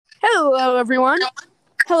Hello, everyone.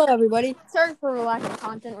 Hello, everybody. Sorry for lack of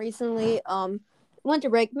content recently.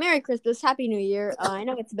 Winter break. Merry Christmas. Happy New Year. I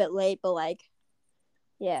know it's a bit late, but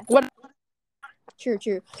yeah. What? True.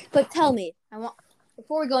 But tell me,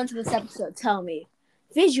 before we go into this episode, tell me,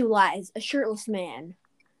 visualize a shirtless man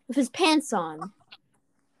with his pants on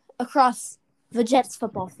across the Jets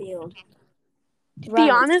football field. To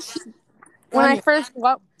be honest, when I first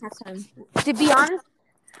watching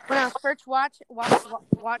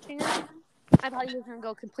it, I thought he was gonna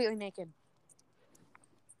go completely naked.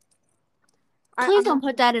 Please don't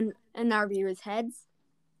put that in our viewers' heads.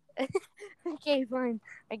 Okay, fine.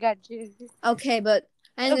 I got you. Okay, but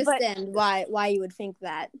I understand why you would think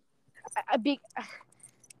that.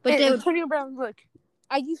 But Antonio Brown, look,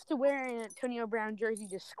 I used to wear an Antonio Brown jersey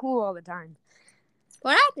to school all the time.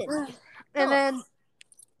 What happened? And then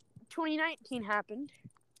 2019 happened.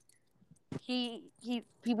 He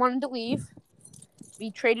wanted to leave.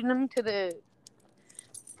 We traded him to the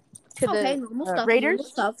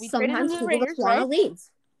Raiders. Sometimes people just want to leave.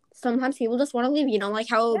 Sometimes people just want to leave. You know, like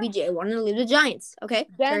how OBJ wanted to leave the Giants. Okay,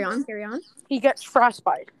 carry on. He gets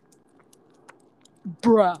frostbite.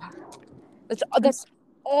 Bruh. That's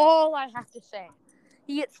all I have to say.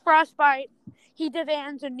 He gets frostbite. He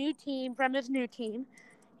demands a new team from his new team.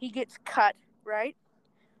 He gets cut, right?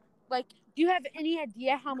 Like, do you have any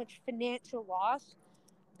idea how much financial loss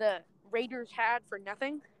the Raiders had for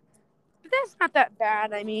nothing? But that's not that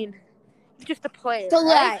bad. I mean, he's just a player,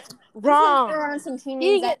 right? Wrong. There are some teams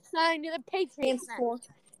he gets signed to the Patriots.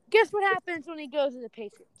 Guess what happens when he goes to the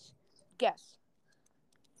Patriots? Guess.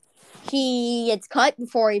 He gets cut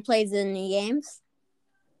before he plays in the games.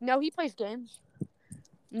 No, he plays games.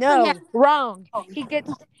 No, wrong.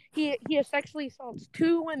 He sexually assaults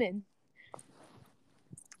 2 women,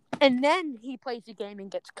 and then he plays the game and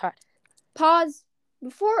gets cut. Pause.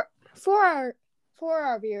 For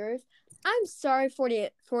our viewers, I'm sorry for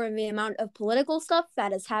the amount of political stuff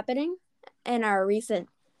that is happening in our recent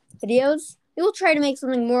videos. We will try to make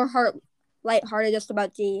something more lighthearted just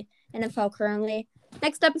about the NFL currently.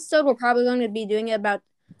 Next episode, we're probably going to be doing it about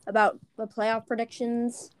the playoff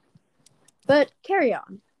predictions. But carry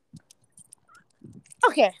on.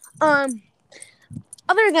 Okay.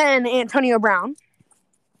 Other than Antonio Brown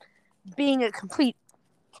being a complete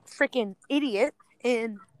freaking idiot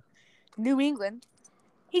in New England,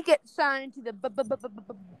 he gets signed to the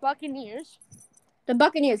Buccaneers. The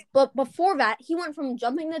Buccaneers. But before that, he went from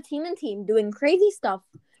jumping the team and team, doing crazy stuff,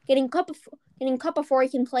 getting cut before he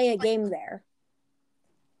can play a game there.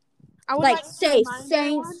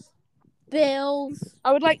 Saints, Bills.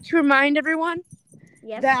 I would like to remind everyone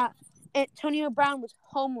that Antonio Brown was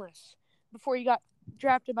homeless before he got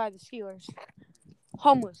drafted by the Steelers.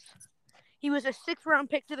 Homeless. He was a 6th-round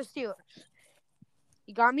pick to the Steelers.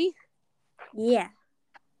 You got me? Yeah.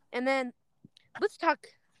 And then let's talk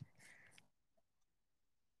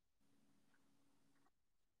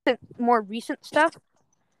more recent stuff.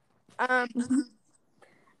 Why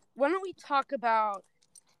don't we talk about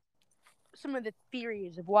some of the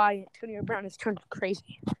theories of why Antonio Brown has turned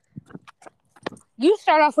crazy? You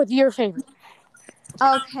start off with your favorite.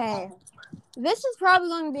 Okay. This is probably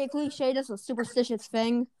going to be a cliche, just a superstitious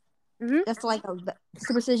thing. Just like a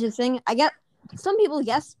superstitious thing. I get some people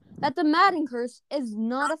guess that the Madden curse is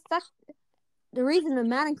not the reason the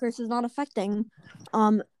Madden curse is not affecting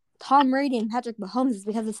Tom Brady and Patrick Mahomes is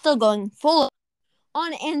because it's still going full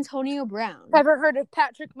on Antonio Brown. Ever heard of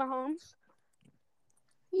Patrick Mahomes?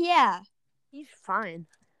 Yeah. He's fine.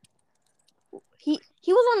 He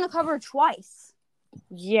was on the cover twice.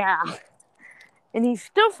 Yeah. And he's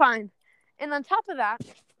still fine. And on top of that,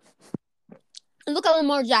 look at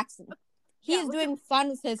Lamar Jackson. He's doing fine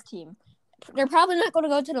with his team. They're probably not going to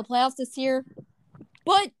go to the playoffs this year,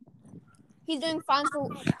 but he's doing fine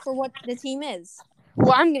for what the team is.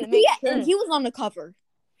 Well, I'm going to make sure. And he was on the cover.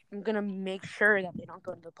 I'm going to make sure that they don't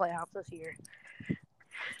go to the playoffs this year.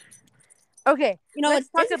 Okay, let's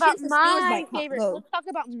talk about my favorite. Let's talk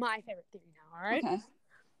about my favorite theory now, all right?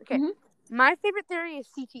 Okay. My favorite theory is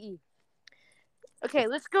CTE. Okay,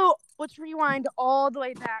 let's rewind all the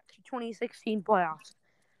way back to 2016 playoffs.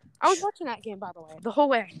 I was watching that game, by the way, the whole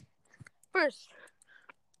way. First,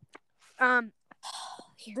 the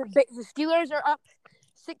Steelers are up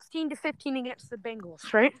 16-15 against the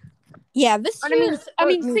Bengals, right? Yeah, this year I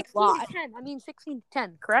mean 16-10. I mean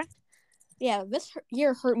 16-10, correct? Yeah, this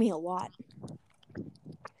year hurt me a lot.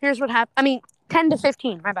 Here's what happened. I mean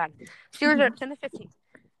 10-15. My bad. Steelers are up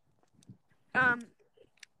 10-15.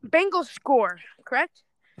 Bengals score, correct?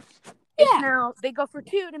 Yeah. Now they go for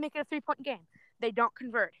 2 to make it a 3-point game. They don't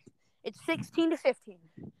convert. It's 16-15,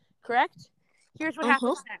 correct? Here's what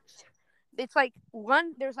happens next. it's like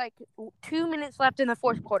there's like 2 minutes left in the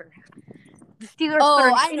fourth quarter. The Steelers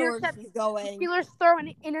throw an interception. The Steelers throw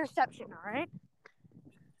an interception, all right?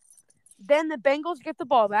 Then the Bengals get the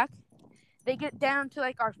ball back. They get down to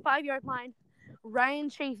like our 5-yard line. Ryan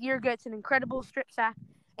Shazier gets an incredible strip sack,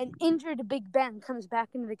 and injured Big Ben comes back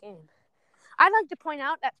into the game. I'd like to point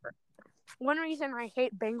out that one reason I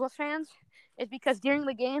hate Bengals fans is because during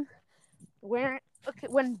the game, when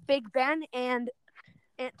Big Ben and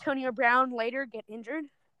Antonio Brown later get injured,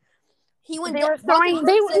 I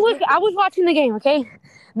was watching the game, okay?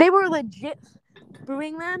 They were legit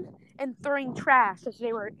booing them and throwing trash as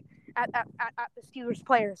they were at the Steelers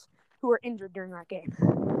players who were injured during that game.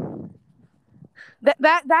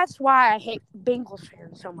 That's why I hate Bengals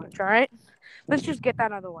fans so much, all right? Let's just get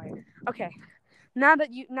that out of the way. Okay. Now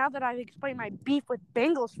that I've explained my beef with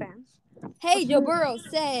Bengals fans. Hey, Joe Burrow,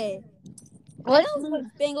 say. I know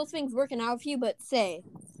Bengals things working out for you, but say.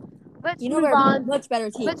 Let's move on. Much better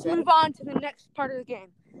teams. Let's move on to the next part of the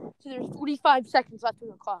game. So there's 45 seconds left on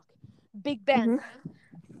the clock. Big Ben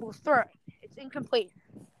will throw it. It's incomplete.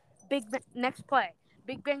 Next play.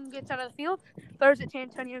 Big Ben gets out of the field, throws it to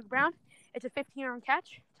Antonio Brown. It's a 15-yard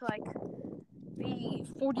catch to like the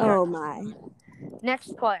 40-yard. Oh my!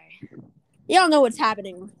 Next play. Y'all know what's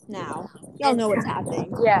happening now. Y'all know what's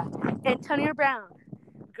happening. Yeah. Antonio Brown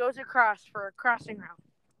goes across for a crossing route.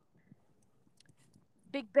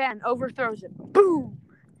 Big Ben overthrows it. Boom!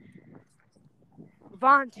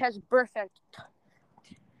 Vontaze Burfict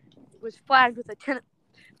was flagged with a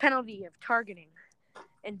penalty of targeting,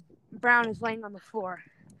 and Brown is laying on the floor.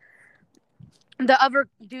 The other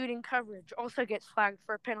dude in coverage also gets flagged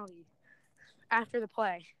for a penalty after the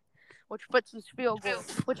play, which puts the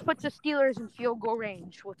Steelers in field goal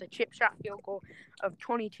range with a chip shot field goal of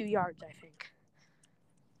 22 yards, I think.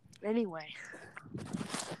 Anyway,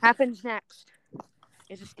 happens next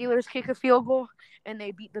is the Steelers kick a field goal, and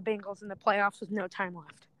they beat the Bengals in the playoffs with no time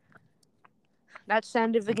left. That's the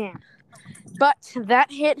end of the game. But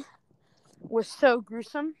that hit was so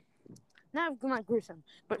gruesome. Not gruesome,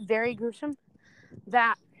 but very gruesome,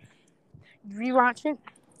 that rewatch it.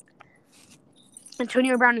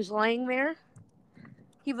 Antonio Brown is laying there.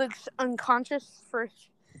 He looks unconscious for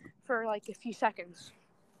like a few seconds.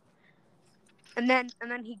 And then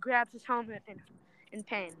he grabs his helmet in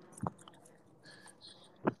pain.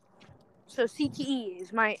 So CTE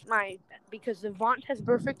is my because the Vontaze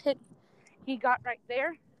Burfict hit he got right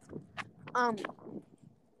there.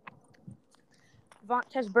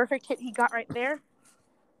 Vontaze Burfict hit he got right there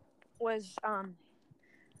was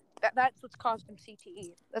that's what's caused him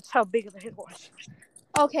CTE. That's how big of a hit was.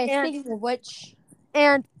 Okay, speaking of which,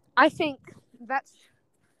 and I think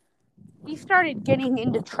he started getting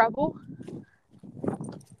into trouble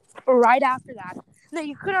right after that. Now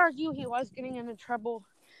you could argue he was getting into trouble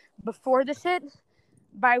before this hit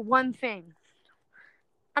by one thing.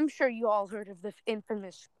 I'm sure you all heard of the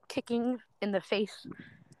infamous kicking in the face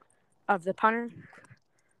of the punter.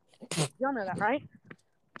 Y'all know that, right?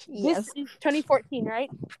 Yes. This is 2014,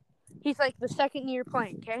 right? He's like the second year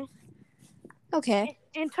playing, okay? Okay.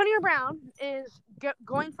 Antonio Brown is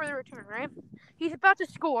going for the return, right? He's about to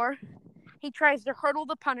score. He tries to hurdle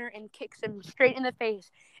the punter and kicks him straight in the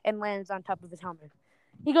face and lands on top of his helmet.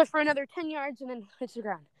 He goes for another 10 yards and then hits the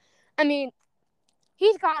ground. I mean,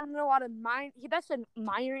 he's gotten a lot of that's a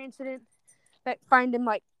minor incident that fined him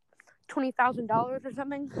like $20,000 or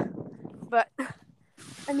something. But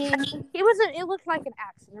I mean, it looked like an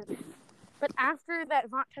accident. But after that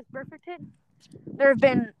Vontaze Burfict hit, there have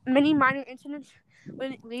been many minor incidents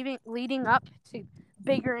leading up to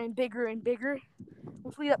bigger and bigger and bigger,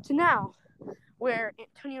 which lead up to now, where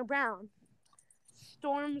Antonio Brown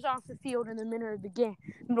storms off the field in the middle of the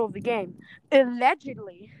game,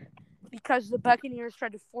 allegedly because the Buccaneers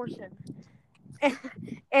tried to force him.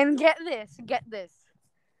 And get this.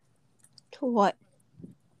 To what?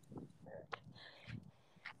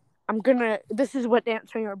 This is what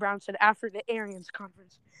Antonio Brown said after the Arians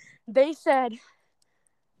conference. They said,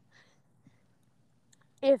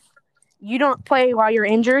 if you don't play while you're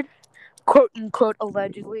injured, quote unquote,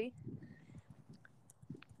 allegedly,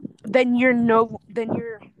 then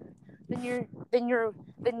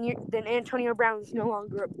Antonio Brown is no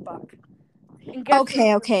longer a Buck.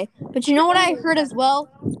 Okay. But you know what I heard as well?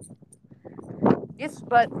 Yes,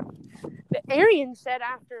 but the Arians said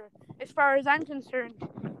after, as far as I'm concerned,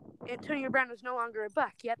 Antonio Brown is no longer a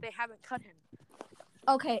Buck, yet they haven't cut him.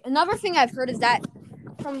 Okay, another thing I've heard is that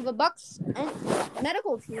from the Bucks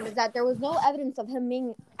medical team is that there was no evidence of him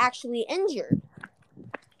being actually injured.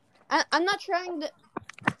 I'm not trying to...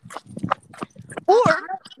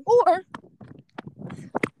 Or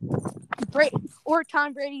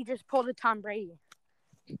Tom Brady just pulled a Tom Brady.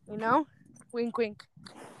 You know? Wink, wink.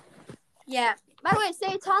 Yeah. By the way,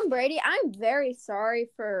 say Tom Brady, I'm very sorry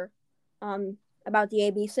for about the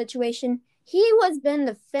AB situation. He was been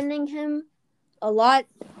defending him a lot,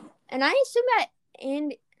 and I assume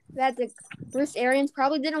that the Bruce Arians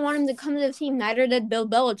probably didn't want him to come to the team. Neither did Bill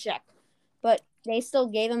Belichick, but they still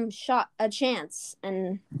gave him a chance,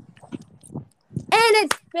 and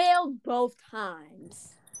it failed both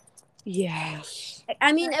times. Yes.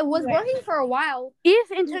 I mean, it was working for a while.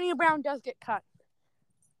 If Antonio Brown does get cut,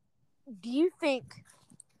 do you think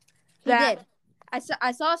he did? I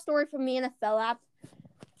saw a story from the NFL app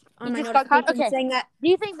on my notification saying that. Do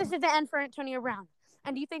you think this is the end for Antonio Brown?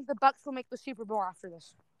 And do you think the Bucs will make the Super Bowl after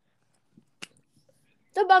this?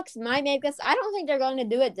 The Bucs might make this. I don't think they're going to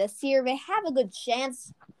do it this year. They have a good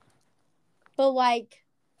chance, but like,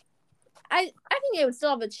 I think they would still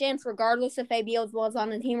have a chance regardless if AB was on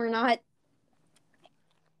the team or not.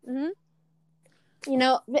 You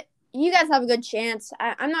know, you guys have a good chance.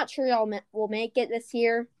 I'm not sure y'all will make it this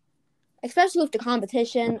year, especially with the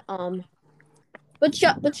competition. But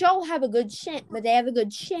y'all have a good chance. But they have a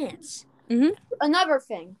good chance. Another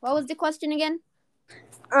thing. What was the question again?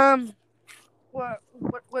 What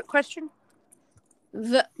question?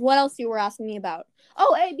 What else you were asking me about?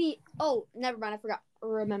 Oh, AB. Oh, never mind. I forgot.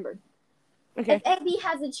 Remembered. Okay. If AB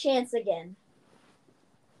has a chance again.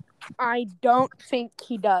 I don't think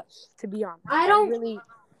he does, to be honest. I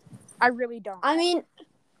really don't. I mean,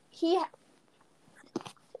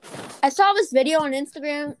 I saw this video on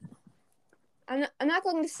Instagram. I'm not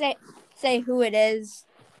going to say who it is,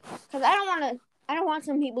 because I don't want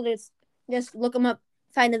some people to just look him up,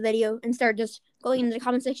 find the video, and start just going into the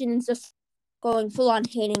comment section and just going full on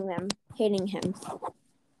hating him.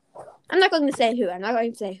 I'm not going to say who.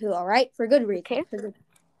 All right, for good reason. Okay.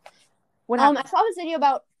 I saw this video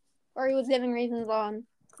about where he was giving reasons on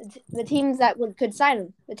the teams that could sign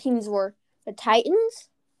him. The teams were the Titans,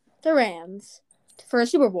 the Rams for a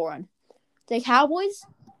Super Bowl run, the Cowboys,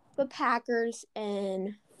 the Packers,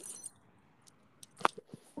 and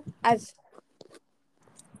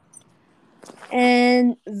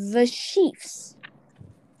the Chiefs.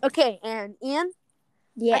 Okay, and Ian?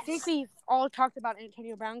 Yes. I think we've all talked about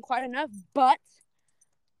Antonio Brown quite enough, but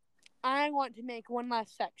I want to make one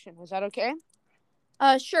last section. Is that okay?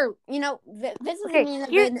 Sure. You know, this is okay.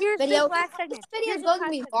 Here's video. This video is going to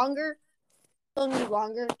be longer.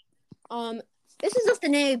 This is just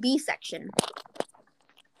an A and B section.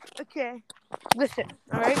 Okay. Listen.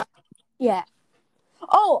 All right. Yeah.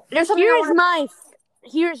 Oh, there's something.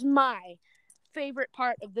 Here's my favorite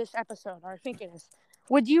part of this episode. I think it is.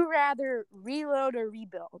 Would you rather reload or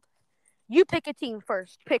rebuild? You pick a team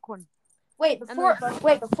first. Pick one. Wait,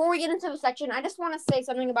 before we get into the section, I just want to say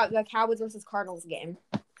something about the Cowboys versus Cardinals game.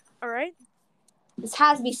 All right. This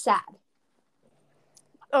has to be sad.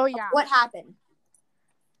 Oh, yeah. What happened?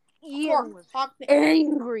 Ian was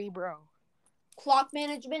angry, bro. Clock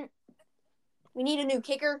management. We need a new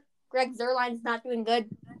kicker. Greg Zuerlein's not doing good.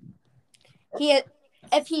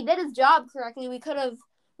 If he did his job correctly, we could have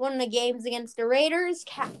won the games against the Raiders,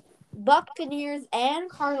 Buccaneers, and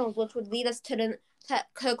Cardinals, which would lead us to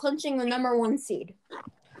clinching the number 1 seed.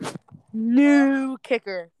 New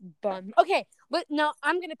kicker. Bum. Okay, but no,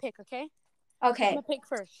 I'm going to pick, okay? Okay. I'm going to pick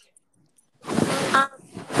first.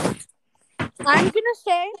 I'm going to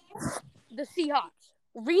say the Seahawks.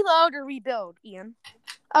 Reload or rebuild, Ian?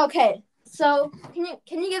 Okay, so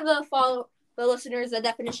can you give the listeners a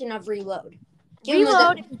definition of reload?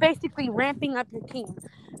 Reload is basically ramping up your team.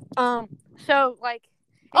 So, like...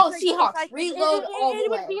 Seahawks. Like, reload all the way. It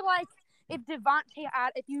would be like if Devontae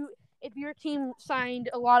if your team signed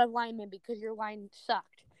a lot of linemen because your line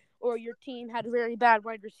sucked, or your team had very bad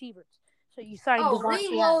wide receivers, so you signed Devontae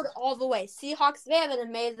reload all the way. Seahawks, they have an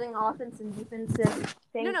amazing offense and defensive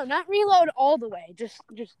thing. No, not reload all the way. Just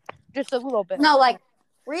a little bit. No, like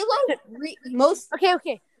reload.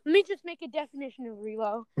 Okay. Let me just make a definition of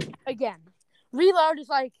reload again. Reload is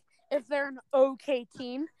like if they're an okay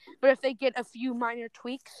team, but if they get a few minor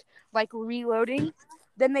tweaks, like reloading,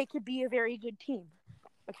 then they could be a very good team.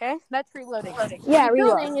 Okay? That's reloading. Yeah,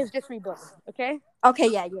 rebuilding is just rebuilding. Okay? Okay,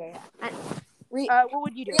 yeah. What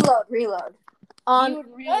would you do? Reload. You would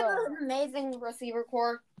reload. They have an amazing receiver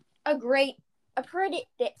core. They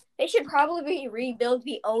should probably rebuild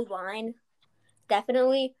the O-line.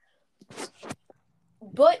 Definitely.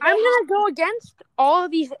 But I'm going to go against all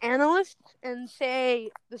of these analysts and say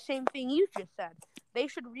the same thing you just said. They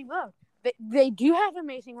should rebuild. They do have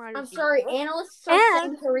amazing wide receivers. I'm sorry, analysts are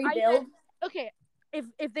saying to rebuild.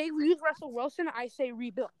 If they lose Russell Wilson, I say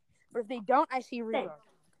rebuild. But if they don't, I say rebuild.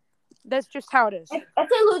 That's just how it is. If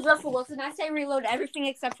they lose Russell Wilson, I say reload everything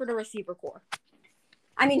except for the receiver core.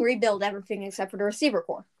 I mean, rebuild everything except for the receiver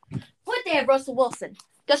core. But they have Russell Wilson.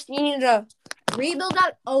 Just you need to rebuild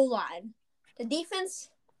that O-line. The defense,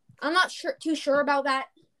 I'm not too sure about that.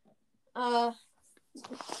 I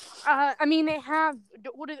mean, they have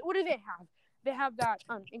what do they have? They have that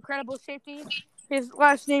incredible safety. His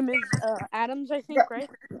last name is Adams, I think, right?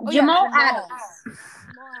 Jamal Adams. Jamal Adams.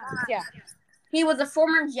 Yeah. He was a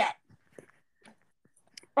former Jet.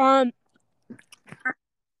 Sad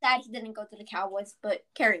he didn't go to the Cowboys, but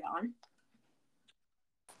carry on.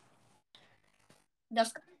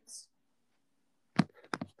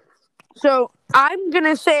 So I'm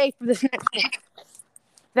gonna say for this next game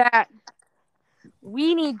that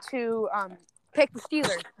we need to pick the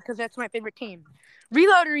Steelers because that's my favorite team.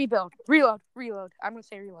 Reload or rebuild? Reload. I'm gonna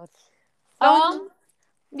say reload.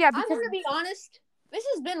 Yeah, because I'm gonna be honest. This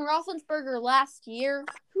has been Roethlisberger last year.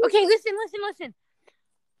 Okay, listen.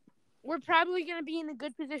 We're probably gonna be in a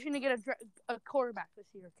good position to get a quarterback this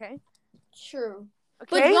year. Okay. True.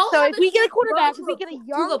 Okay, so if we get a quarterback, if we get a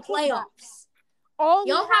young to the playoffs,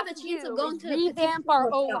 y'all have a chance of going to revamp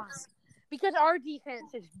our O-line because our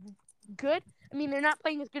defense is good. I mean, they're not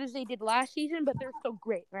playing as good as they did last season, but they're still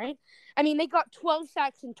great, right? I mean, they got 12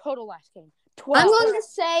 sacks in total last game. 12. I'm going to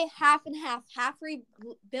say half and half. Half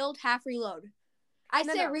rebuild, half reload. I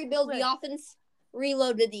say rebuild the offense,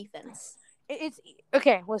 reload the defense. It's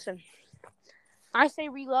okay. Listen, I say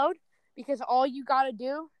reload because all you gotta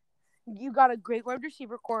do, you got a great wide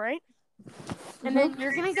receiver core, right? And then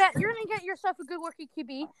you're gonna get yourself a good working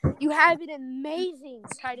QB. You have an amazing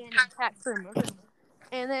tight end in Pat Freiermuth,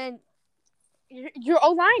 and then your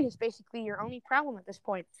O-line is basically your only problem at this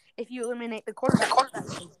point. If you eliminate the quarterback,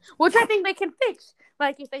 which I think they can fix.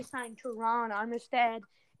 Like if they sign Teron Armstead,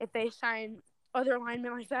 if they sign other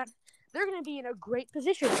linemen like that, they're gonna be in a great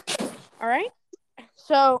position. All right.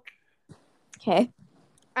 So, okay,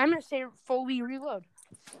 I'm gonna say fully reload.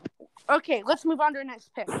 Okay, let's move on to our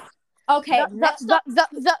next pick. Okay,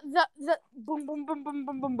 the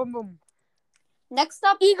boom. Next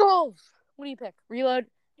up, Eagles. What do you pick? Reload.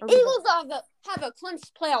 Eagles have a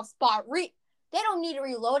clinched playoff spot. They don't need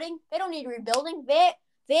reloading. They don't need rebuilding. They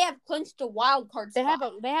have clinched a wild card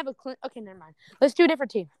spot. They have a okay, never mind. Let's do a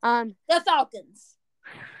different team. The Falcons.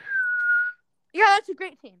 Yeah, that's a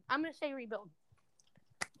great team. I'm gonna say rebuild.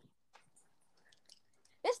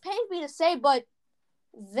 This pains me to say, but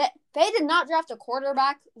they did not draft a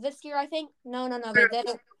quarterback this year, I think. No, they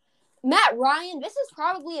didn't. Matt Ryan, this is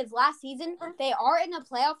probably his last season. They are in a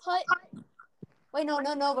playoff hunt. Wait, no,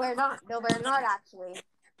 we're not. No, we're not, actually.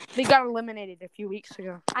 They got eliminated a few weeks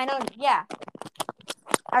ago. I know, yeah.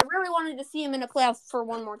 I really wanted to see him in the playoffs for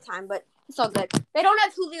one more time, but it's all good. They don't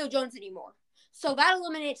have Julio Jones anymore. So that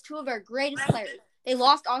eliminates two of our greatest players. They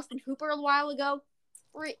lost Austin Hooper a while ago.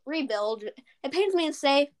 Rebuild. It pains me to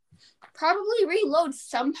say, probably reload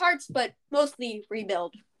some parts, but mostly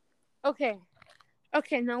rebuild. Okay,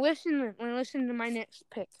 now listen to my next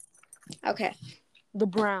pick. Okay. The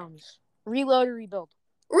Browns. Reload or rebuild?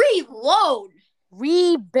 Reload!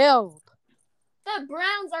 Rebuild. The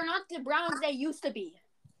Browns are not the Browns they used to be.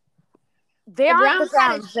 They aren't the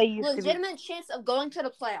Browns they used to be. Legitimate chance of going to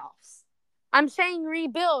the playoffs. I'm saying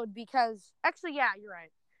rebuild because, actually, yeah, you're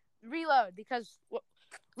right. Reload because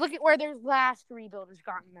look at where their last rebuild has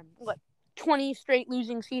gotten them. What, 20 straight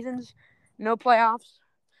losing seasons? No playoffs?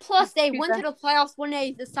 Plus, they went to the playoffs when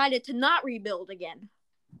they decided to not rebuild again.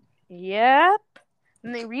 Yep.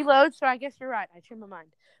 And they reload, so I guess you're right. I changed my mind.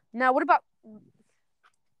 Now, what about...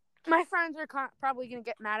 My friends are probably going to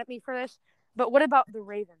get mad at me for this, but what about the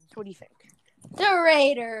Ravens? What do you think? The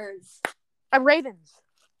Raiders. Ravens.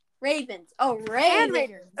 Ravens. Oh, Ravens. And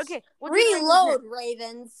Raiders. Okay. Reload,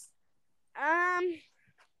 Ravens.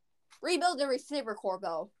 Rebuild the receiver core,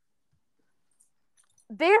 though.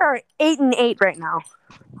 They are 8-8 right now.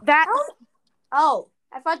 I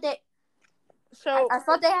thought they... So I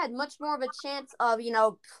thought they had much more of a chance of,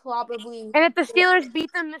 probably... And if the Steelers beat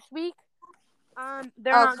them this week,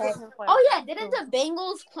 they're not going to play. Oh, yeah. Didn't the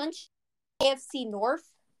Bengals clinch AFC North?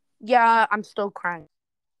 Yeah, I'm still crying.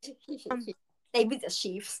 They beat the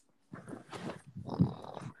Chiefs.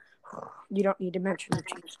 You don't need to mention the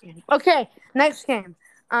Chiefs game. Okay, next game.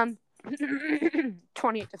 28-3.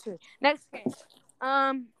 Next game.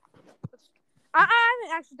 I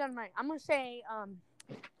haven't actually done mine. I'm gonna say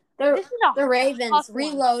the Ravens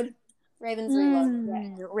reload. Ravens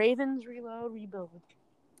reload. Yeah. Ravens rebuild.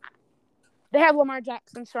 They have Lamar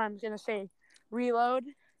Jackson, so I'm gonna say reload.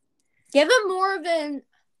 Give him more of a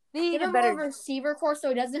receiver core so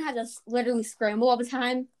he doesn't have to literally scramble all the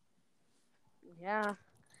time. Yeah.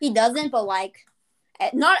 He doesn't, but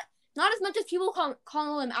not Not as much as people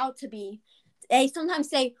call him out to be. They sometimes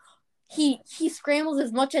say he scrambles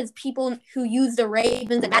as much as people who use the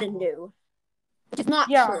Ravens and Madden do, which is not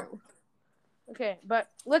true. Okay, but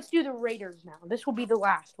let's do the Raiders now. This will be the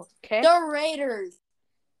last one, okay? The Raiders.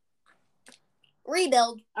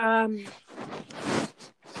 Rebuild.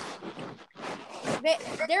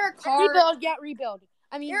 Derek Carr. Rebuild.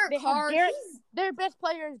 I mean, Derek Carr. Their best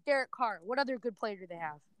player is Derek Carr. What other good player do they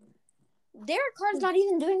have? Derek Carr's not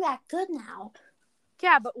even doing that good now.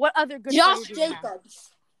 Yeah, but what other good player do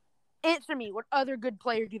Jacobs. they have? Answer me. What other good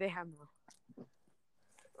player do they have now?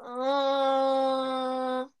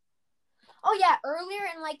 Oh, yeah. Earlier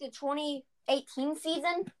in, the 2018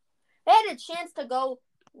 season, they had a chance to go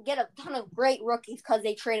get a ton of great rookies because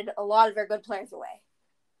they traded a lot of their good players away.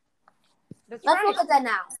 Let's look at that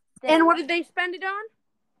now. And what did they spend it on?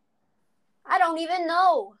 I don't even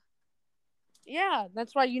know. Yeah,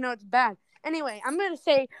 that's why you know it's bad. Anyway, I'm going to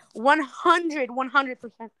say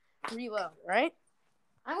 100% reload, right?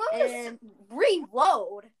 I'm going to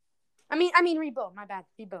reload. I mean rebuild. My bad.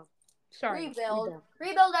 Rebuild. Sorry. Rebuild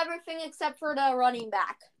everything except for the running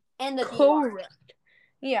back and the D-line.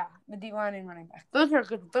 Yeah, the D-line and running back. Those are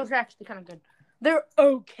good. Those are actually kind of good. They're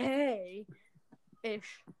okay-ish.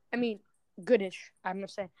 I mean, goodish, I'm going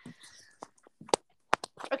to say.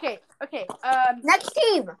 Okay. Next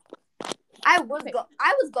team. I was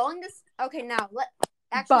going to. Okay, now let's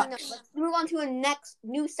move on to a next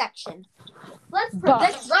new section. Let's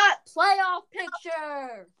predict the playoff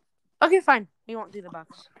picture. Okay, fine. We won't do the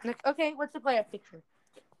Bucks. Okay, what's the playoff picture?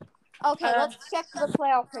 Okay, let's check the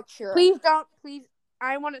playoff picture. Please.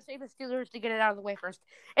 I want to say the Steelers to get it out of the way first.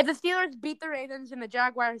 If the Steelers beat the Ravens and the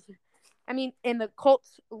Jaguars, and the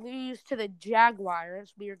Colts lose to the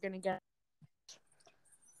Jaguars, we are gonna get.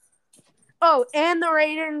 Oh, and the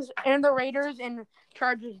Raiders and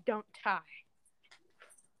Chargers don't tie.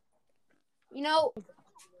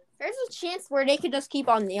 There's a chance where they could just keep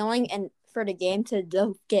on kneeling and for the game to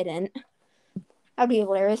get in. That'd be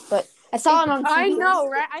hilarious, but I saw it on TV. I know,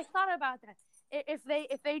 right? I thought about that. If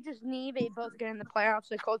they just knee, they both get in the playoffs.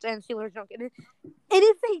 The Colts and Steelers don't get in. And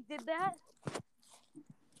if they did that,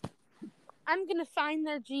 I'm gonna sign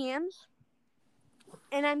their GMs,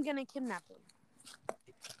 and I'm gonna kidnap them.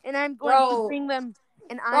 And I'm going to bring them.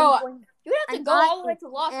 And you have to go all the way to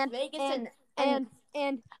Las Vegas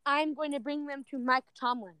and I'm going to bring them to Mike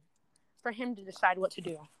Tomlin for him to decide what to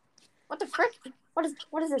do. What the frick? What is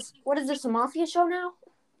this? What is this, a mafia show now?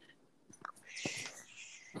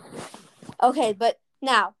 Okay, but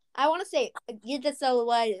now I want to say, get this out of the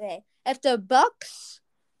way today. If the Bucks,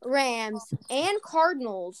 Rams, and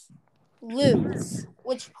Cardinals lose,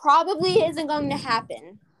 which probably isn't going to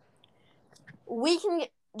happen,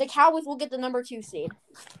 the Cowboys will get the number 2 seed.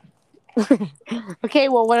 Okay,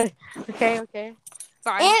 well, what? Okay.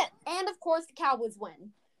 Fine. And of course, the Cowboys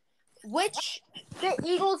win. Which the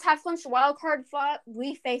Eagles have clinched wild card spot.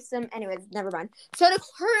 We face them. Anyways, never mind. So the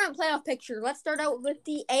current playoff picture. Let's start out with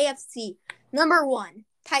the AFC. Number 1,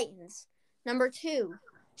 Titans. Number 2,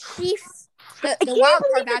 Chiefs. The wild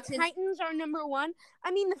card matches. The Titans are number 1.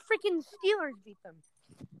 I mean, the freaking Steelers beat them.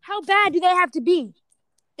 How bad do they have to be?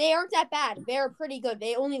 They aren't that bad. They're pretty good.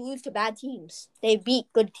 They only lose to bad teams. They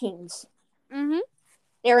beat good teams. Mm-hmm.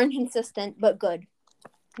 They're inconsistent, but good.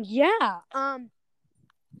 Yeah.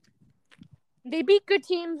 They beat good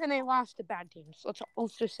teams and they lost to bad teams.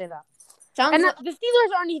 Let's just say that. The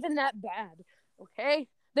Steelers aren't even that bad. Okay,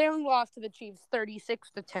 they only lost to the Chiefs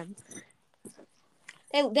 36-10.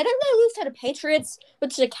 Didn't they lose to the Patriots,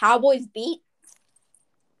 which the Cowboys beat?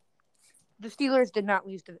 The Steelers did not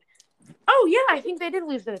lose to the. Oh yeah, I think they did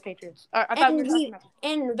lose to the Patriots.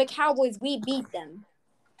 And the Cowboys, we beat them.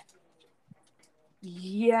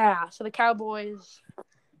 Yeah, so the Cowboys.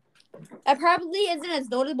 That probably isn't as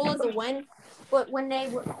notable as a win, but when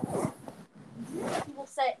people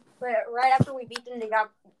say, but right after we beat them,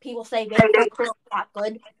 people say they were not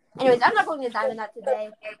good. Anyways, I'm not going to dive in that today.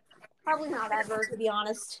 Probably not ever, to be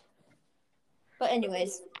honest. But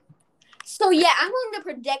anyways, so yeah, I'm going to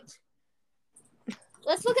predict.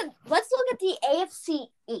 Let's look at the AFC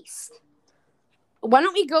East. Why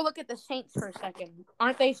don't we go look at the Saints for a second?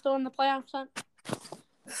 Aren't they still in the playoffs?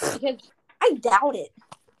 Because I doubt it.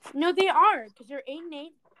 No, they are, because they're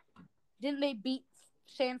 8-8. Didn't they beat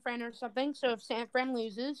San Fran or something? So if San Fran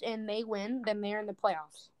loses and they win, then they're in the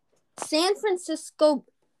playoffs. San Francisco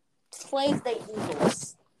plays the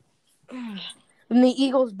Eagles. Then the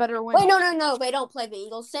Eagles better win. Wait, no. They don't play the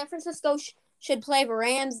Eagles. San Francisco should play the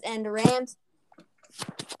Rams, and the Rams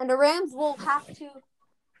will have to.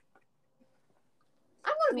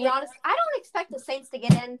 I'm going to be honest. I don't expect the Saints to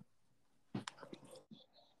get in.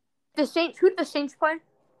 The Saints? Who did the Saints play?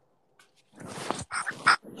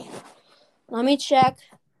 Let me check.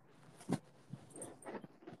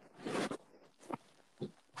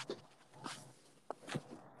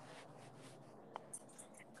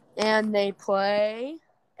 And they play.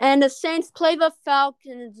 And the Saints play the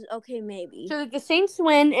Falcons. Okay, maybe. So the Saints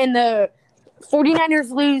win and the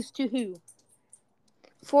 49ers lose to who?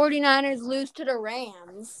 49ers lose to the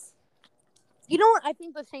Rams. You know what? I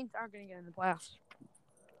think the Saints are going to get in the playoffs.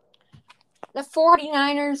 The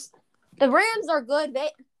 49ers, the Rams are good.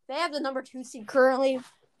 They have the number 2 seed currently,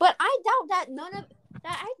 but I doubt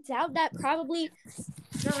that probably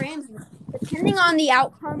the Rams, depending on the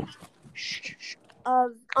outcome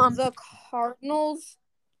of the Cardinals.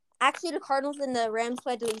 Actually, the Cardinals and the Rams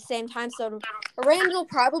play at the same time, so the Rams will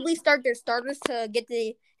probably start their starters to get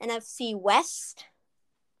the NFC West.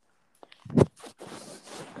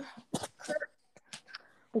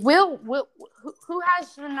 Who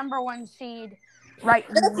has the number 1 seed right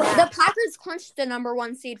now? The Packers clinched the number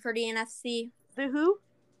 1 seed for the NFC. The who?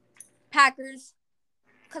 Packers.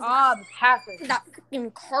 The Packers. That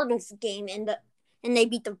freaking Cardinals game and they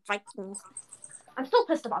beat the Vikings. I'm still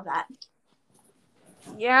pissed about that.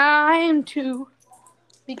 Yeah, I am too.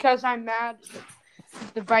 Because I'm mad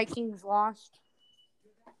the Vikings lost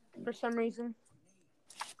for some reason.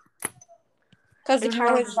 Because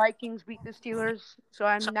the Vikings beat the Steelers, so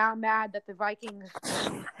I'm now mad that the Vikings.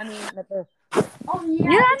 Oh yeah.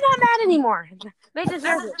 Yeah, I'm not mad anymore. They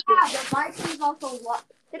deserve it. Yeah, the Vikings also lost.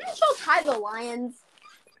 Didn't they tie the Lions?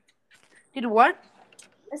 Did what?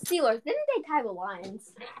 The Steelers. Didn't they tie the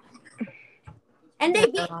Lions? And they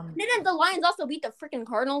didn't the Lions also beat the freaking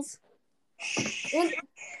Cardinals?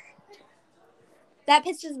 That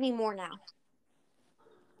pisses me more now.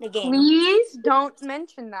 The game. Please don't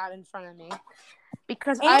mention that in front of me.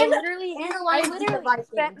 Because I literally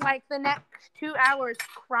spent like the next 2 hours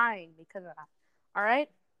crying because of that. All right?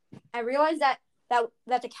 I realized that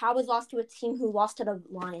the Cowboys lost to a team who lost to the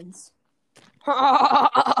Lions.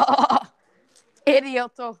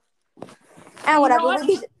 Idioto. And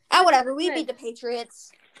whatever. We beat the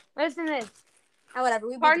Patriots. Listen to this. And whatever.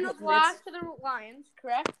 We beat Cardinals the Patriots. lost to the Lions,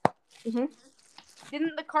 correct? Mm-hmm.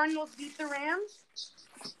 Didn't the Cardinals beat the Rams?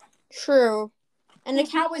 True. And the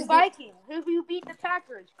Cowboys Vikings. Who beat the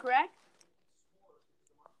Packers, correct?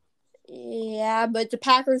 Yeah, but the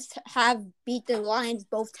Packers have beat the Lions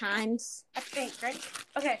both times. I think, right?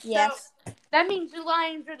 Okay. Yes. So that means the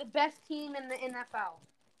Lions are the best team in the NFL.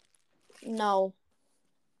 No.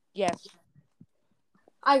 Yes.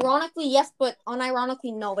 Ironically, yes, but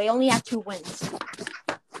unironically, no. They only have 2 wins.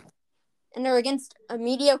 And they're against a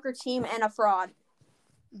mediocre team and a fraud.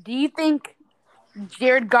 Do you think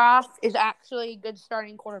Jared Goff is actually a good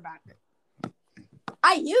starting quarterback?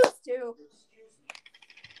 I used to.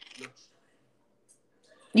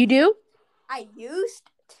 You do? I used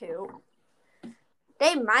to.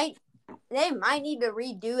 They might need to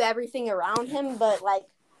redo everything around him, but like,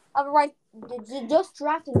 otherwise, just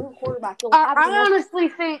draft a new quarterback. I honestly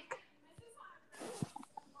think.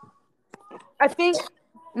 I think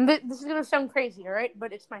this is gonna sound crazy, all right?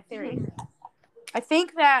 But it's my theory. I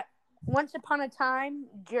think that once upon a time,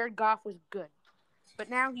 Jared Goff was good, but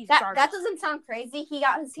now he's that doesn't sound crazy. He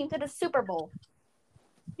got his team to the Super Bowl.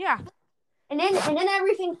 Yeah. And then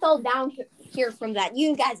everything fell down here from that.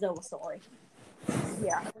 You guys know the story.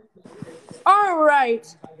 Yeah. All right.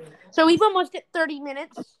 So we've almost hit 30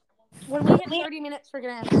 minutes. When we hit 30 minutes, we're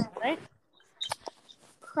gonna end, right?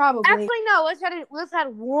 Probably. Actually, no. Let's add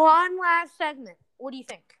one last segment. What do you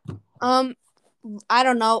think? I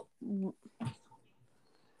don't know.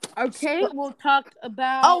 Okay, we'll talk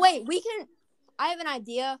about. Oh wait, I have an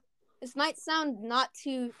idea. This might sound not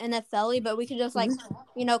too NFL-y, but we could just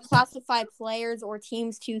classify players or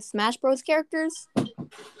teams to Smash Bros. Characters.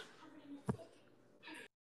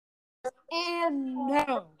 And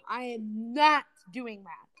no, I am not doing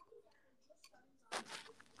that.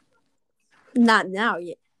 Not now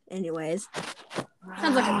yet. Anyways.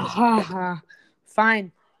 Sounds like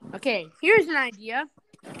Fine. Okay, here's an idea.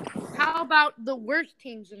 How about the worst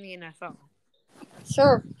teams in the NFL?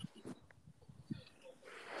 Sure.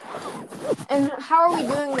 And how are we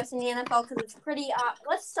doing this in the NFL? Because it's pretty.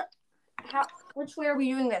 Which way are we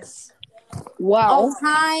doing this? Well, all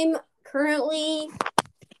time, currently.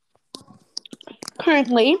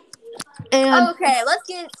 And okay, let's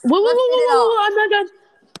get. Whoa, I'm not done.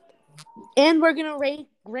 And we're gonna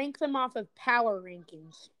rank them off of power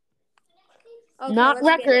rankings, not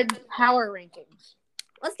record. Power rankings.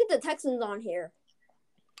 Let's get the Texans on here.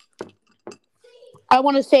 I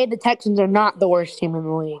want to say the Texans are not the worst team in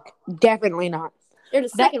the league. Definitely not. They're the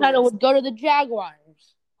second. That title would go to the Jaguars.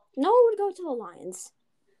 No, it would go to the Lions.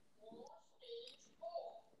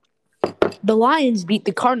 The Lions beat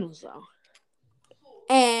the Cardinals, though.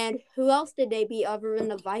 And who else did they beat other than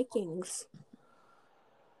the Vikings?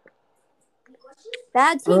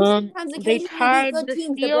 Bad teams sometimes occasionally beat good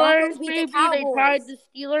teams. The Broncos beat the Cowboys. They tied the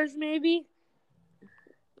Steelers, maybe?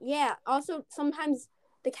 Yeah. Also, sometimes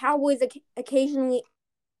the Cowboys occasionally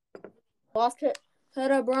lost to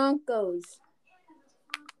the Broncos.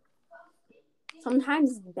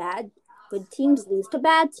 Sometimes good teams lose to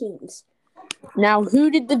bad teams. Now, who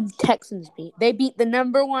did the Texans beat? They beat the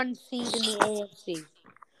number 1 seed in the AFC.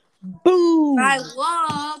 Boom! By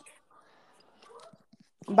luck.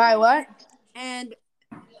 By what? And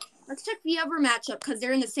let's check the other matchup because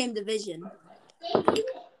they're in the same division.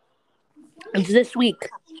 It's this week.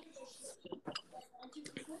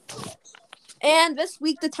 And this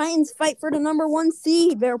week, the Titans fight for the number 1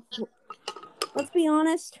 seed. Let's be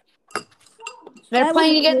honest. They're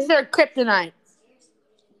playing against their kryptonite.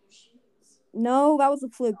 No, that was a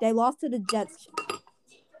fluke. They lost to the Jets.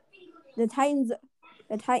 The Titans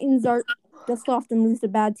are just often lose to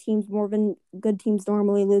bad teams more than good teams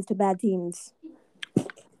normally lose to bad teams.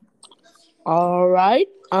 All right.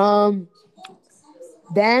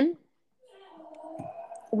 Then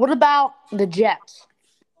what about the Jets?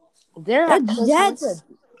 The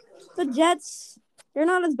Jets, they're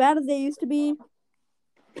not as bad as they used to be.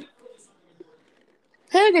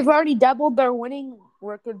 Hey, they've already doubled their winning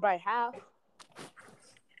record by half.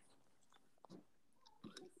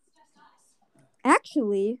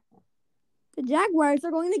 Actually, the Jaguars are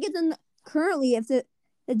going to get currently if the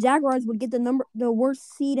Jaguars would get the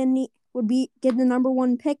worst seed and get the number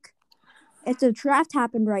 1 pick if the draft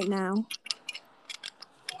happened right now.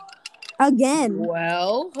 Again.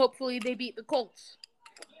 Well, hopefully they beat the Colts.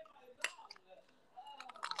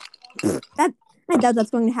 I doubt that's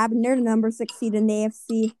going to happen. They're the number 6 seed in the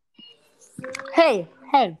AFC. Hey.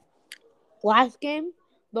 Last game,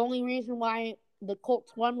 the only reason why the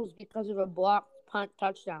Colts won was because of a blocked punt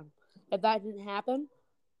touchdown. If that didn't happen,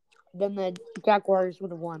 then the Jaguars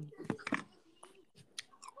would have won.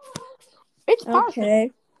 It's possible.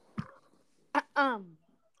 Okay.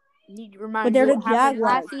 Need to remind but they're the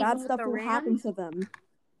Jaguars. Bad stuff will happen to them.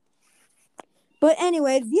 But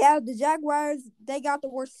anyways, yeah, the Jaguars, they got the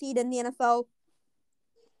worst seed in the NFL.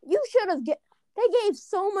 They gave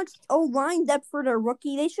so much O-line depth for their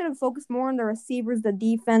rookie. They should have focused more on the receivers, the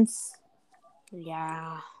defense.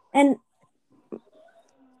 Yeah. And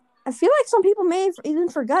I feel like some people may have even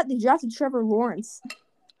forgot they drafted Trevor Lawrence.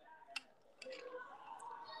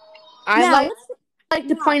 I like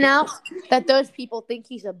to point out that those people think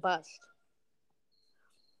he's a bust.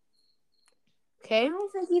 Okay? I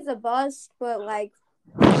don't think he's a bust, but I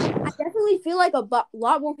definitely feel like a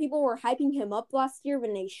lot more people were hyping him up last year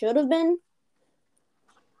than they should have been.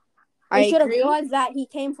 They should have realized that he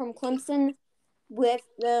came from Clemson with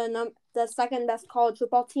the second best college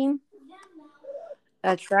football team.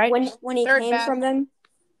 That's right. When he came from them.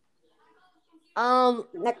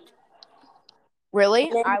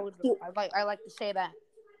 Really? I like to say that.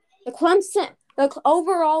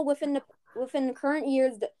 Overall within the current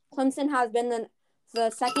years, Clemson has been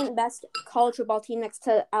the second best college football team next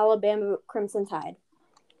to Alabama Crimson Tide.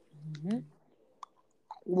 Mm-hmm.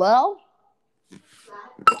 Well,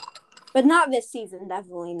 but not this season.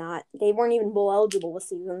 Definitely not. They weren't even bowl eligible this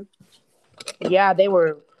season. Yeah, they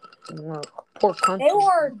were. Poor country. They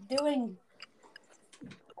were doing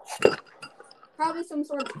probably some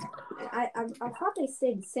sort of. I thought they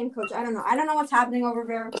stayed the same coach. I don't know. I don't know what's happening over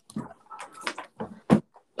there.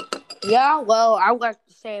 Yeah, well, I would like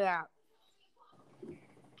to say that.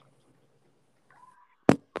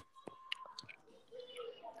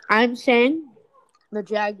 I'm saying the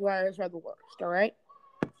Jaguars are the worst, all right?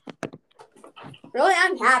 Really?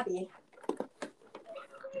 I'm happy.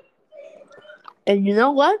 And you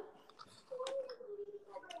know what?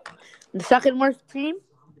 The second worst team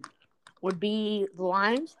would be the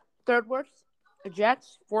Lions. Third worst, the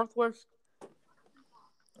Jets. Fourth worst,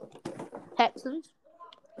 Texans.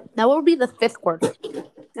 Now, what would be the fifth worst?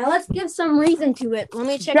 Now, let's give some reason to it. Let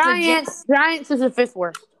me check Giants. Giants is the fifth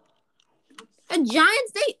worst. The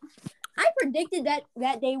Giants, I predicted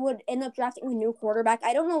that they would end up drafting a new quarterback.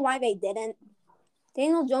 I don't know why they didn't.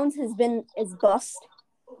 Daniel Jones is bust.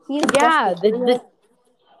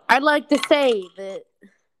 I'd like to say that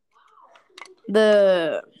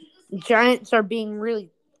the Giants are being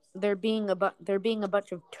they're being a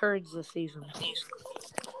bunch of turds this season.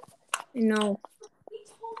 No.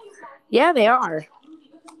 Yeah, they are.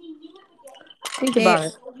 Think about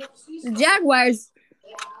it. The Jaguars.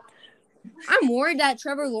 I'm worried that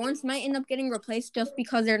Trevor Lawrence might end up getting replaced just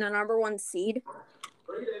because they're the number one seed.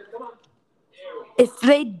 If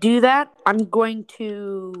they do that, I'm going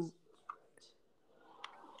to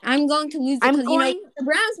I'm going to lose it because the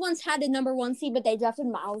Browns once had the number 1 seed, but they drafted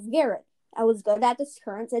Myles Garrett. I was good at this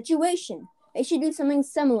current situation. They should do something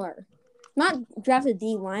similar. Not draft a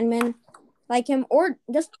D lineman like him, or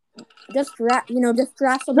just draft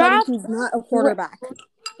somebody who's not a quarterback.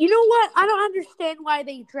 You know what? I don't understand why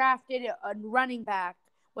they drafted a running back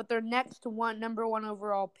with their next number 1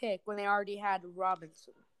 overall pick when they already had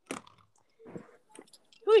Robinson,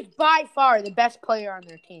 who is by far the best player on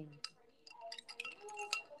their team.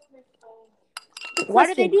 Why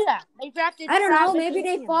did they do that? They drafted. I don't know. Maybe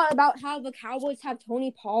they thought about how the Cowboys have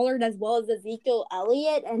Tony Pollard as well as Ezekiel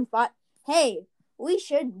Elliott and thought, hey, we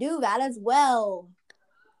should do that as well.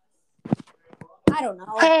 I don't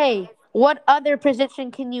know. Hey, what other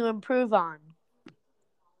position can you improve on?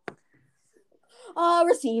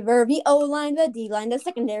 Receiver, the O-line, the D-line, the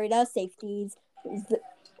secondary, the safeties,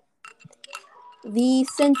 the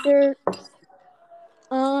center.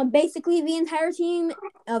 Basically the entire team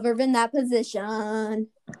other than that position.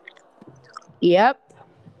 Yep.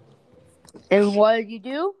 And what did you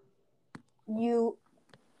do?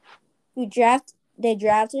 They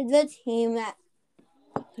drafted the team that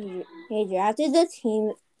they drafted the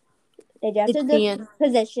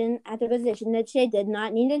position at the position that they did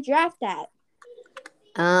not need to draft at.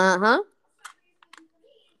 Uh-huh.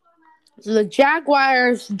 So the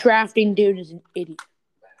Jaguars drafting dude is an idiot.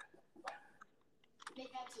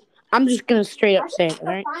 I'm just going to straight up say it,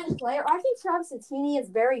 right? Fine player. I think Travis Etienne is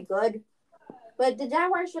very good, but the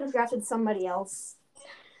Jaguars should have drafted somebody else.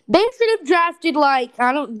 They should have drafted, I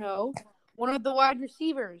don't know, one of the wide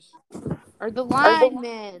receivers, or the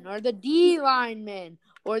linemen, or the D linemen,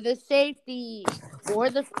 or the safety, or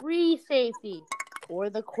the free safety, or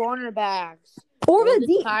the cornerbacks, or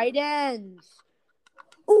the tight ends.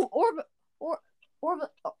 Ooh, or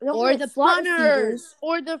the punters.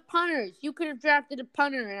 Or the punters. You could have drafted a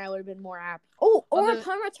punter and I would have been more happy. Oh, or a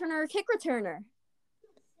punt returner or kick returner.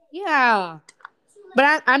 Yeah.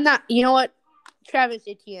 But I'm not, you know what? Travis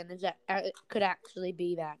Etienne could actually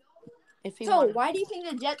be that. Why do you think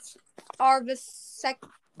the Jets are the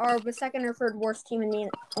second or third worst team in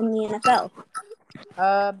the NFL?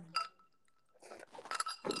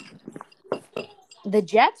 The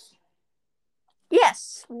Jets?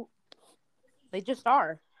 Yes. They just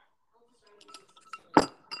are.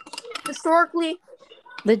 Historically,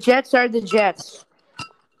 the Jets are the Jets.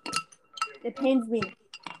 It pains me.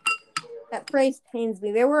 That phrase pains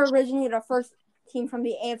me. They were originally the first team from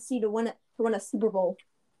the AFC to win a Super Bowl.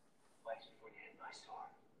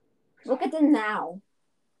 Look at them now.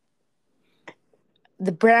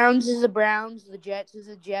 The Browns is the Browns. The Jets is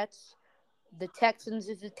the Jets. The Texans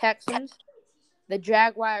is the Texans. The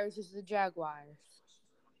Jaguars is the Jaguars.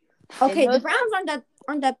 Okay, the Browns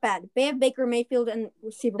aren't that bad. They have Baker Mayfield and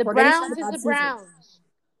receiver. The Browns is the Browns.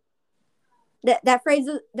 That phrase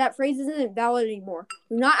isn't valid anymore.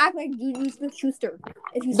 Do not act like Juju Smith-Schuster.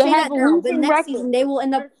 If you say that now, the next season they will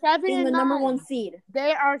end up being the number 1 seed.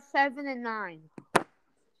 They are 7-9.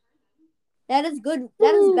 That is good.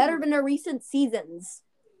 That is better than their recent seasons.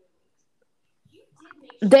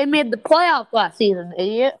 They made the playoffs last season,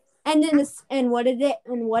 idiot. And then what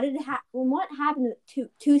happened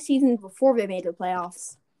two seasons before they made the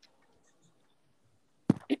playoffs?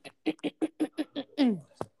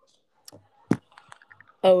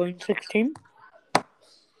 0-16.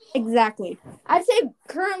 Exactly. I'd say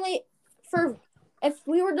currently, if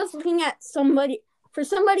we were just looking at somebody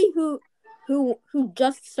who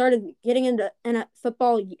just started getting into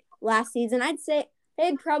football last season, I'd say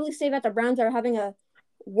they'd probably say that the Browns are having a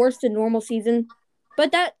worse than normal season.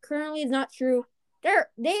 But that currently is not true.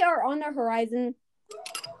 They are on their horizon.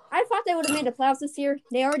 I thought they would have made the playoffs this year.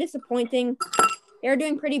 They are disappointing. They are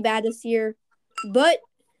doing pretty bad this year. But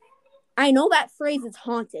I know that phrase is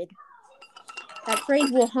haunted. That phrase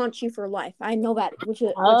will haunt you for life. I know that.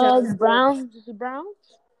 The Browns.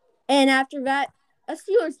 And after that, a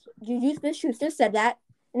Steelers, Juju Smith-Schuster said that.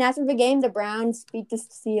 And after the game, the Browns beat the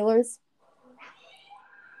Steelers.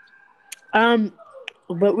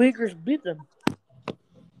 But we just beat them.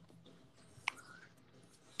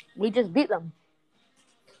 We just beat them.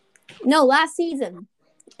 No, last season.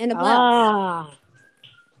 In the playoffs.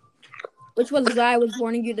 Which was why I was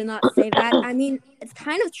warning you to not say that. I mean, it's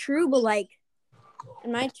kind of true, but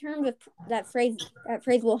in my terms, that phrase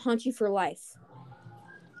will haunt you for life.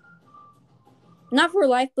 Not for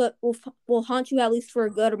life, but will haunt you at least for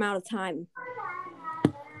a good amount of time.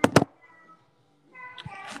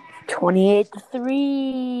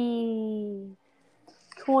 28-3.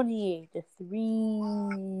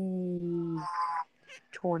 28-3.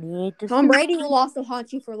 28-3. Tom Brady will also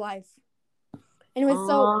haunt you for life. Anyways,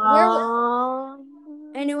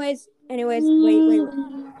 wait.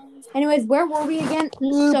 Anyways, where were we again?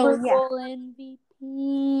 Super Bowl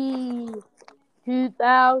MVP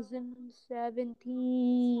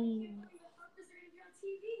 2017.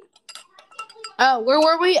 Oh, where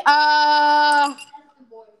were we?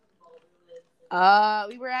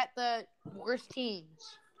 We were at the worst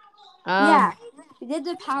teams. Yeah, we did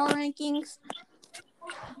the power rankings.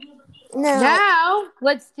 Now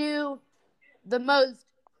let's do the most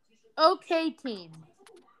okay team.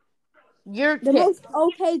 Your the pick. most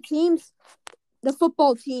okay teams, the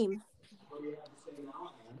football team.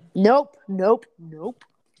 Nope.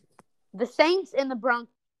 The Saints and the Broncos.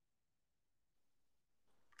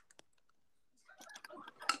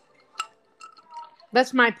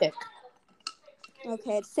 That's my pick.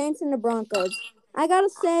 Okay, it's Saints and the Broncos. I gotta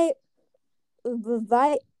say, the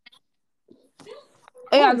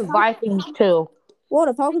Vikings too. Well,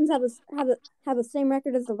 the Falcons have the same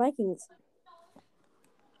record as the Vikings.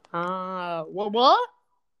 What?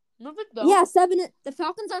 No, they don't. Yeah, the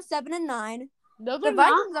Falcons are 7-9. No, the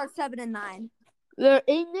Vikings are 7-9. They're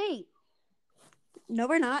 8-8. No,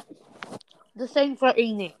 we're not. The Saints are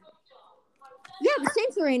 8-8. Yeah, the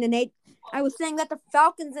Saints are 8-8. I was saying that the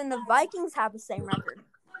Falcons and the Vikings have the same record.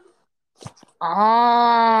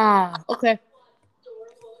 Okay.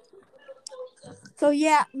 So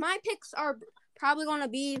yeah, my picks are probably gonna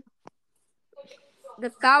be the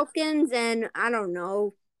Falcons and I don't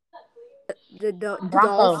know the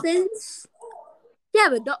Dolphins. Yeah,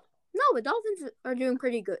 but the Dolphins are doing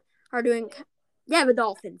pretty good. The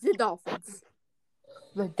Dolphins.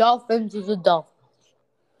 The Dolphins is a Dolphins.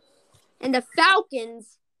 And the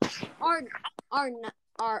Falcons are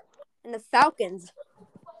and the Falcons.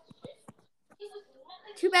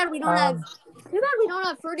 Too bad we don't have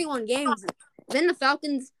 31 games. Then the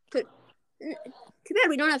Falcons could. Too bad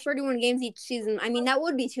we don't have 31 games each season. I mean, that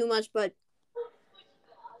would be too much, but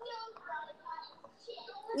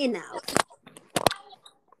it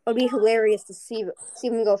would be hilarious to see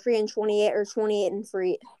them go 3-28 or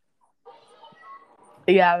 28-3.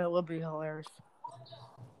 Yeah, it would be hilarious.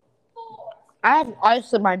 I have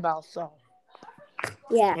ice in my mouth, so.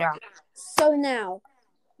 Yeah. So now,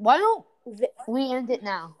 why don't we end it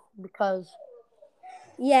now? Because.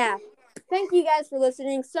 Yeah. Thank you guys for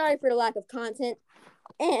listening. Sorry for the lack of content.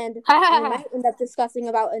 And we might end up discussing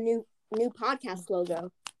about a new podcast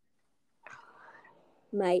logo.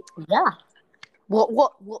 Might. Yeah.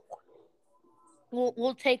 We'll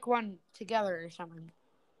take one together or something.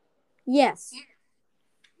 Yes.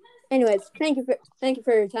 Anyways, thank you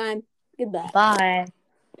for your time. Goodbye. Bye.